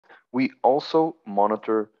we also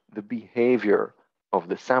monitor the behavior of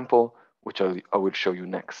the sample, which I will show you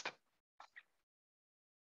next.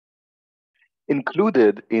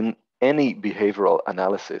 Included in any behavioral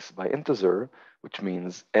analysis by Intezer, which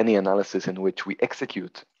means any analysis in which we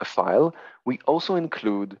execute a file, we also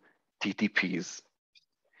include TTPs.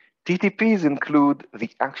 TTPs include the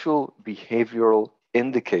actual behavioral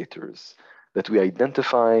indicators that we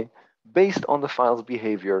identify based on the file's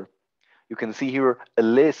behavior. You can see here a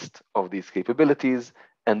list of these capabilities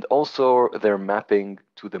and also their mapping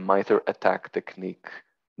to the MITRE ATT&CK technique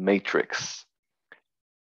matrix.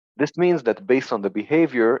 This means that based on the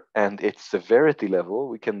behavior and its severity level,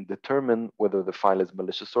 we can determine whether the file is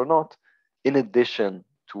malicious or not, in addition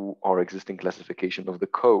to our existing classification of the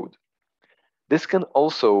code. This can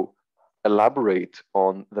also elaborate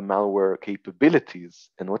on the malware capabilities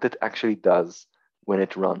and what it actually does when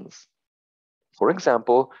it runs. For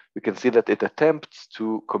example, we can see that it attempts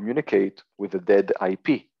to communicate with a dead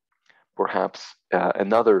IP, perhaps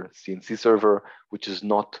another CNC server which is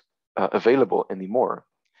not available anymore.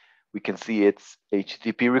 We can see its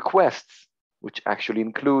HTTP requests, which actually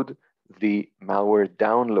include the malware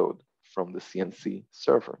download from the CNC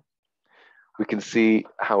server. We can see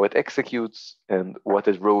how it executes and what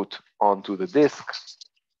it wrote onto the disk,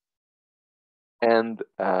 and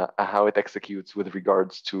how it executes with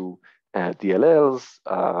regards to DLLs,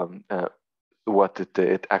 what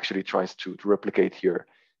it actually tries to replicate here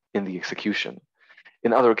in the execution.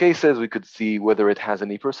 In other cases, we could see whether it has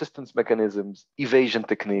any persistence mechanisms, evasion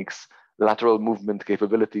techniques, lateral movement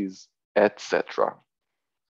capabilities, etc.